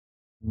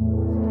So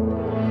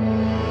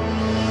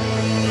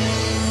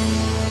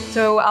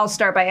I'll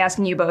start by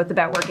asking you both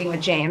about working with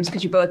Jeymes,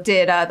 because you both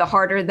did The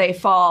Harder They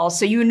Fall,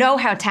 so you know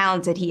how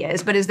talented he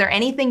is. But is there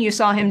anything you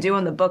saw him do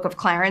on the Book of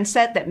Clarence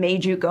set that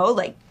made you go,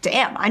 like,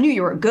 damn, I knew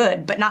you were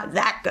good, but not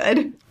that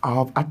good?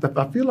 I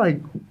feel like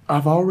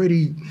I've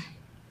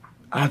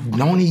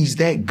known he's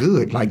that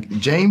good. Like,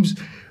 Jeymes,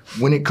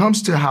 when it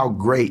comes to how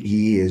great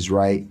he is,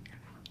 right,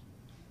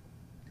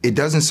 it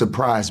doesn't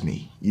surprise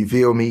me. You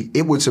feel me?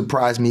 It would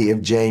surprise me if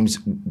Jeymes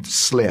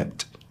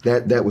slept.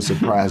 That would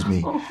surprise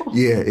me.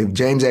 Yeah, if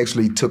Jeymes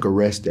actually took a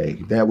rest day,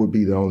 that would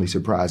be the only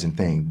surprising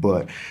thing.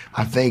 But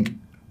I think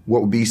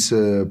what would be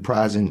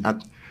surprising,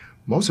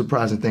 most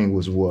surprising thing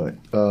was what?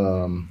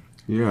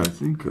 Yeah, I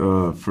think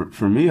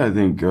for me, I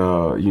think,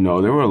 you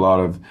know, there were a lot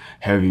of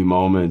heavy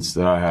moments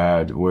that I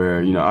had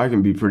where, you know, I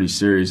can be pretty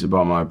serious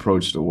about my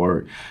approach to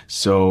work.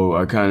 So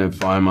I kind of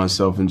find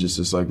myself in just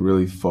this like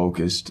really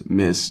focused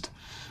mist.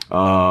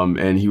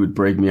 And he would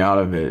break me out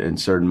of it in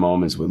certain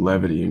moments with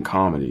levity and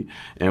comedy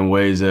in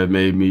ways that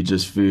made me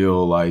just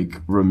feel like,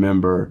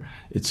 remember,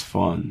 it's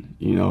fun,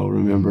 you know,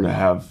 remember to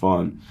have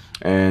fun.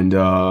 And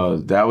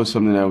that was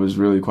something that was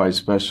really quite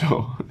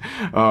special.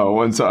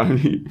 One time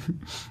he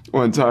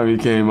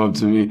came up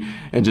to me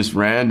and just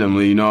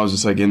randomly, you know, I was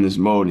just like in this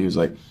mode, and he was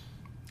like,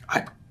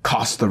 I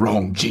cast the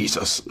wrong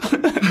Jesus.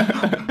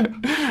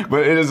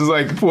 But it is just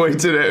like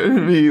pointed at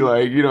me,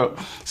 like, you know,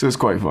 so it's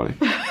quite funny.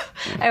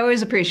 I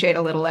always appreciate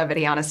a little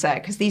levity on a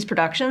set, because these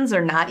productions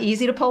are not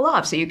easy to pull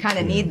off, so you kind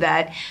of need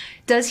that.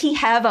 Does he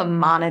have a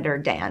monitor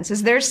dance?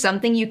 Is there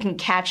something you can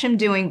catch him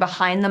doing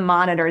behind the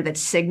monitor that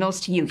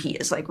signals to you he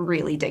is like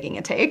really digging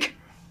a take?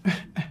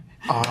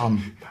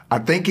 I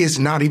think it's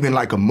not even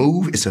like a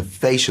move, it's a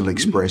facial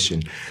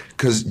expression.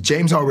 Because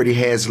Jeymes already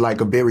has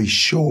like a very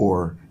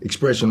sure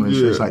expression. It's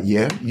just like,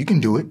 yeah, you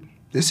can do it.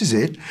 This is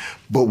it.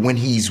 But when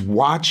he's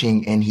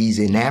watching and he's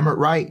enamored,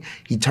 right,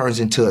 he turns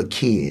into a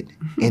kid.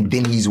 And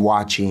then he's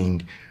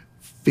watching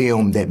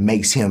film that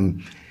makes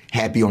him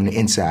happy on the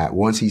inside.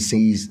 Once he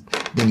sees,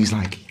 then he's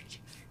like,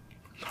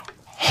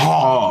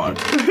 hard,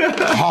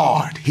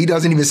 hard. He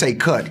doesn't even say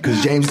cut,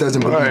 because Jeymes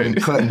doesn't believe in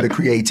cutting the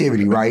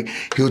creativity, right?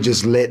 He'll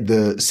just let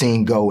the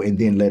scene go and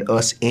then let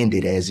us end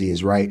it as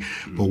is, right?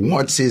 But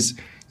once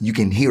you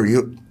can hear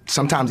it.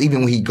 Sometimes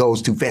even when he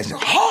goes too fast,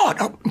 hard,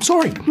 oh, I'm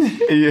sorry.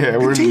 Yeah,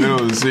 we're in the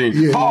middle of the scene.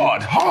 Yeah.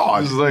 Hard.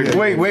 It's like,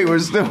 wait, we're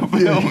still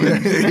filming.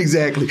 Yeah,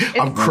 exactly.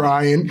 I'm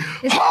crying.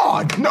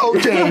 Hard. No,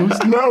 Jeymes.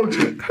 No.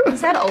 Is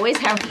that always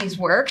how he's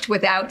worked,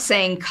 without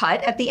saying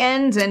cut at the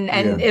end?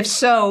 And if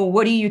so,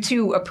 what do you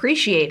two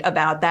appreciate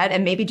about that?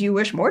 And maybe do you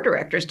wish more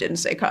directors didn't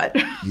say cut?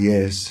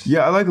 Yes.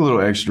 Yeah, I like a little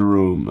extra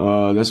room.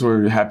 That's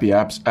where happy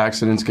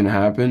accidents can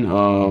happen.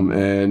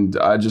 And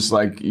I just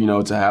like, you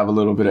know, to have a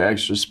little bit of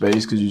extra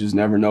space, because you just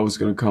never know what's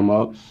going to come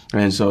up.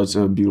 And so it's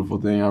a beautiful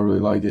thing. I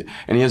really like it.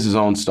 And he has his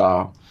own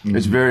style. Mm-hmm.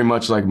 It's very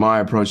much like my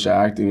approach to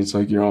acting. It's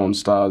like your own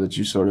style that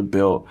you sort of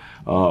built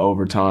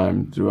over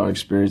time throughout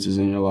experiences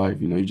in your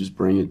life. You know, you just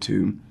bring it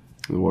to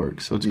the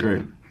work. So it's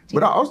great.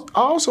 But I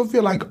also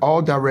feel like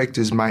all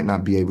directors might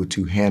not be able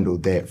to handle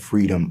that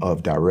freedom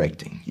of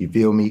directing. You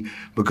feel me?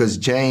 Because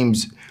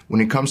Jeymes, when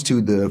it comes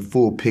to the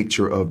full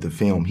picture of the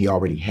film, he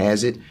already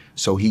has it,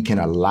 so he can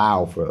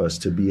allow for us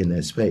to be in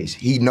that space.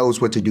 He knows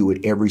what to do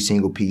with every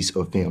single piece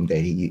of film that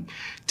he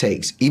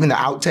takes. Even the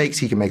outtakes,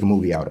 he can make a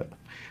movie out of.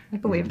 I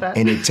believe that.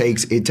 And it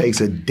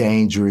takes a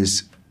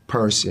dangerous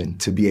person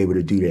to be able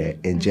to do that,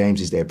 and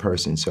Jeymes is that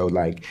person. So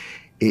like,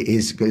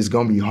 it's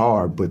gonna be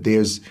hard, but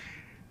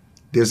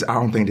I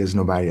don't think there's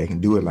nobody that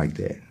can do it like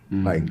that.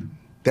 Mm-hmm. Like,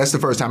 that's the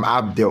first time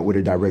I've dealt with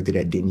a director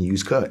that didn't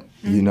use cut,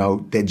 you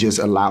know, that just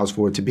allows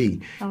for it to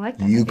be. I like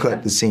that. You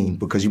cut the scene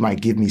because you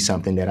might give me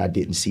something that I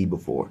didn't see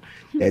before.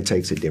 That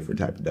takes a different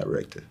type of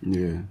director.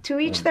 Yeah. To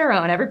each their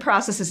own. Every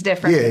process is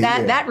different.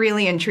 Yeah, that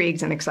really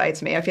intrigues and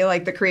excites me. I feel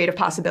like the creative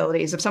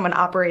possibilities of someone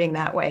operating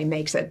that way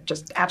makes it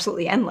just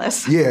absolutely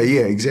endless. Yeah,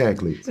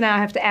 exactly. So now I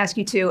have to ask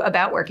you two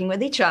about working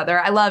with each other.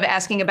 I love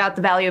asking about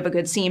the value of a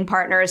good scene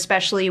partner,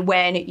 especially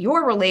when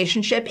your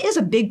relationship is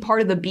a big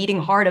part of the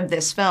beating heart of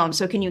this film.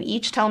 So can you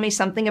each tell me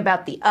something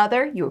about the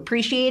other you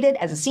appreciated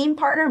as a scene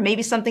partner?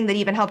 Maybe something that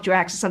even helped you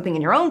access something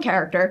in your own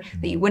character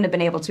that you wouldn't have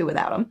been able to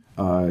without him.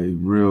 I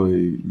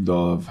really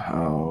love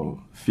how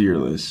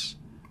fearless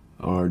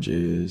RJ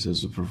is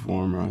as a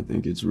performer. I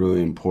think it's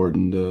really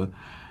important to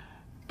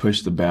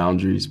push the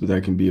boundaries, but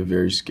that can be a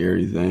very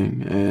scary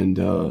thing.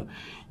 And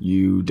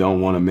you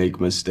don't want to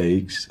make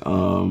mistakes,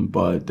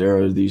 but there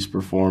are these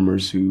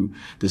performers who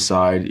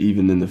decide,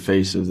 even in the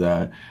face of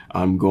that,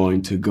 I'm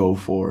going to go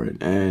for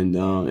it. And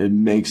it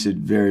makes it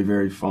very,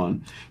 very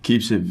fun,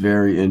 keeps it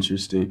very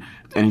interesting.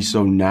 And he's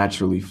so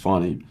naturally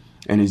funny.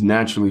 And he's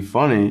naturally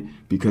funny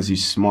because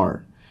he's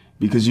smart.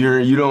 Because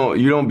you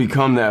don't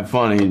become that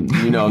funny,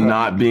 you know,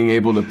 not being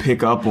able to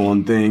pick up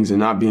on things and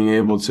not being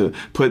able to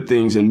put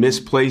things and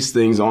misplace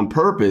things on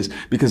purpose,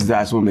 because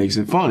that's what makes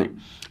it funny.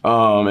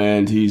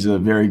 And he's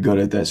very good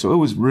at that. So it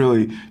was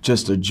really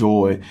just a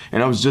joy.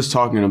 And I was just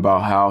talking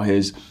about how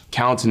his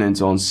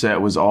countenance on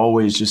set was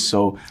always just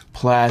so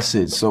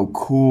placid, so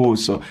cool,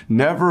 so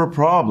never a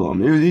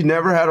problem. He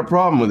never had a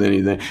problem with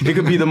anything. It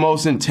could be the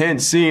most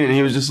intense scene, and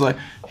he was just like,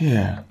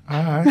 yeah,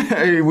 all right.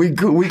 Hey, we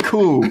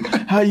cool.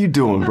 How you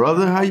doing,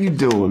 brother? How you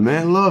doing,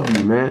 man? Love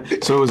you, man.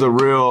 So it was a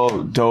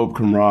real dope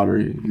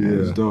camaraderie. Yeah, it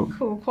was dope.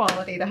 Cool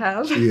quality to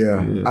have.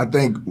 Yeah. I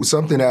think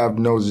something that I've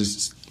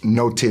noticed,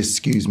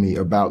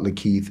 about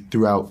LaKeith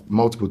throughout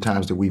multiple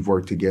times that we've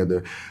worked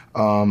together,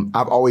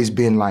 I've always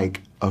been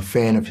like a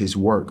fan of his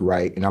work,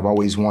 right? And I've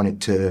always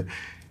wanted to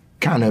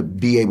kind of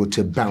be able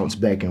to bounce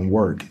back and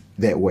work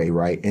that way,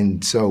 right?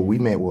 And so we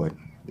met,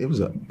 it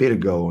was a bit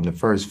ago on the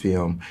first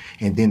film,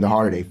 and then The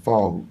Harder They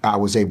Fall, I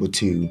was able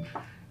to,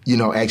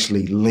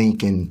 actually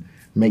link and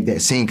make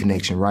that scene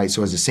connection, right?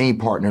 So as a scene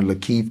partner,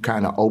 LaKeith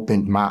kind of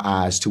opened my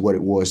eyes to what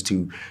it was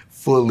to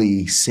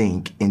fully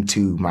sink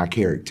into my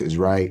characters,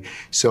 right?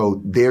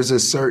 So there's a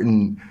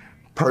certain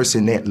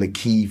person that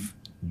LaKeith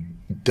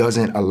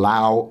doesn't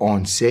allow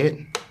on set.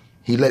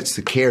 He lets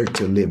the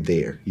character live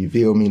there. You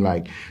feel me?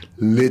 Like,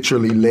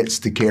 literally lets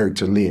the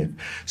character live.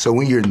 So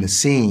when you're in the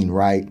scene,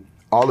 right,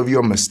 all of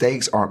your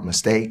mistakes aren't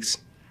mistakes.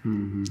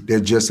 Mm-hmm.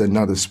 They're just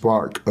another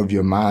spark of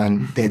your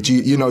mind that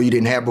you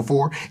didn't have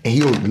before, and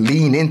he'll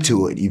lean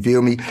into it. You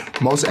feel me?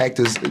 Most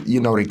actors,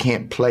 they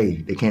can't play,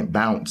 they can't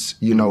bounce,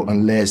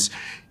 unless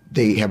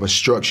they have a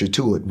structure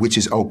to it, which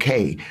is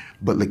okay.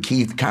 But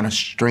LaKeith kind of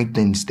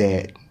strengthens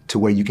that to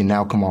where you can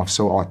now come off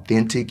so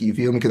authentic, you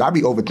feel me? Because I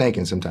be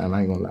overthinking sometimes,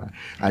 I ain't gonna lie.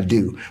 I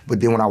do.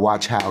 But then when I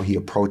watch how he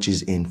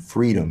approaches in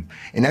freedom,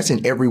 and that's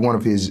in every one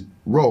of his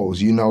roles,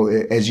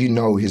 as you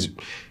know, his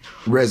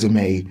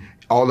resume,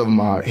 all of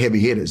them are heavy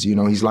hitters,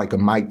 he's like a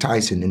Mike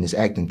Tyson in this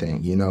acting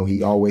thing,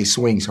 he always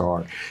swings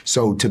hard.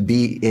 So to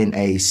be in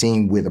a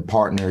scene with a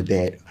partner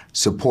that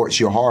supports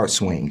your hard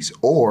swings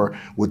or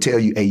will tell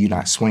you, hey, you're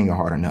not swinging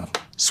hard enough.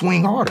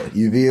 Swing harder,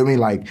 you feel me?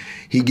 Like,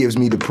 he gives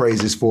me the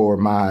praises for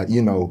my,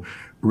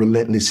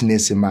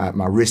 relentlessness and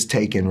my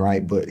risk-taking,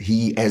 right? But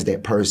he, as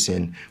that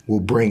person,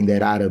 will bring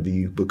that out of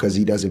you because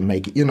he doesn't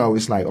make it,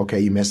 it's like, okay,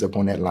 you messed up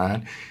on that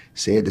line.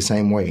 Say it the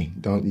same way.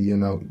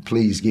 Don't,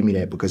 please give me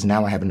that because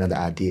now I have another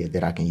idea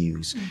that I can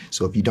use. Mm-hmm.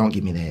 So if you don't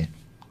give me that,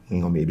 we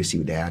ain't gonna be able to see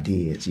what the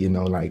idea is,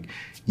 like,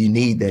 you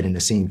need that in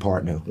a scene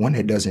partner. One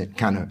that doesn't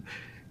kind of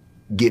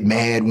get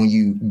mad when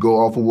you go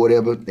off or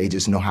whatever. They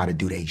just know how to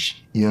do they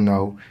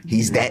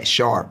He's that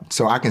sharp.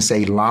 So I can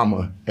say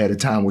llama at a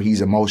time where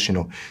he's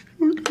emotional.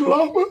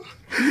 Llama.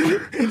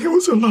 And it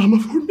was a llama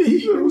for me.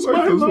 It was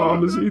like those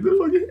llamas either.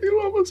 Fucking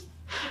llamas.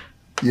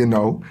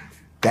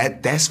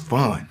 That's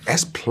fun.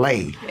 That's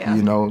play.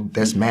 Yeah.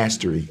 That's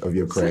mastery of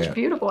your craft. Such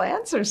beautiful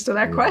answers to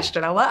that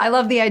question. I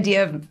love the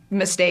idea of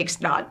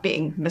mistakes not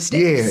being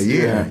mistakes.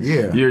 Yeah.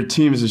 Your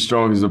team is as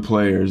strong as the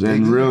players,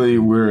 and really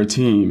we're a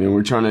team, and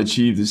we're trying to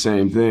achieve the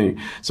same thing.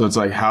 So it's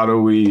like, how do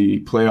we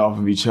play off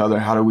of each other?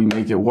 How do we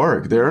make it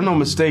work? There are no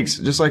mistakes,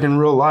 just like in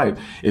real life.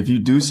 If you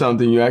do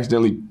something, you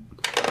accidentally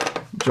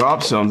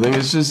drop something, you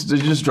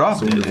just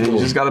drop it, and you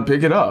just got to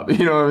pick it up.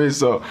 You know what I mean?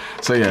 So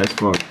yeah, it's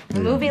fun. A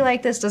movie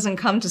like this doesn't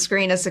come to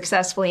screen as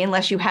successfully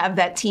unless you have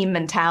that team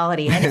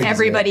mentality and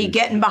everybody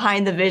getting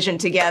behind the vision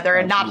together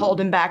and not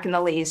holding back in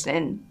the least.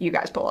 And you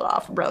guys pull it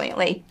off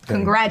brilliantly.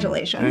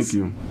 Congratulations. Thank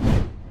you.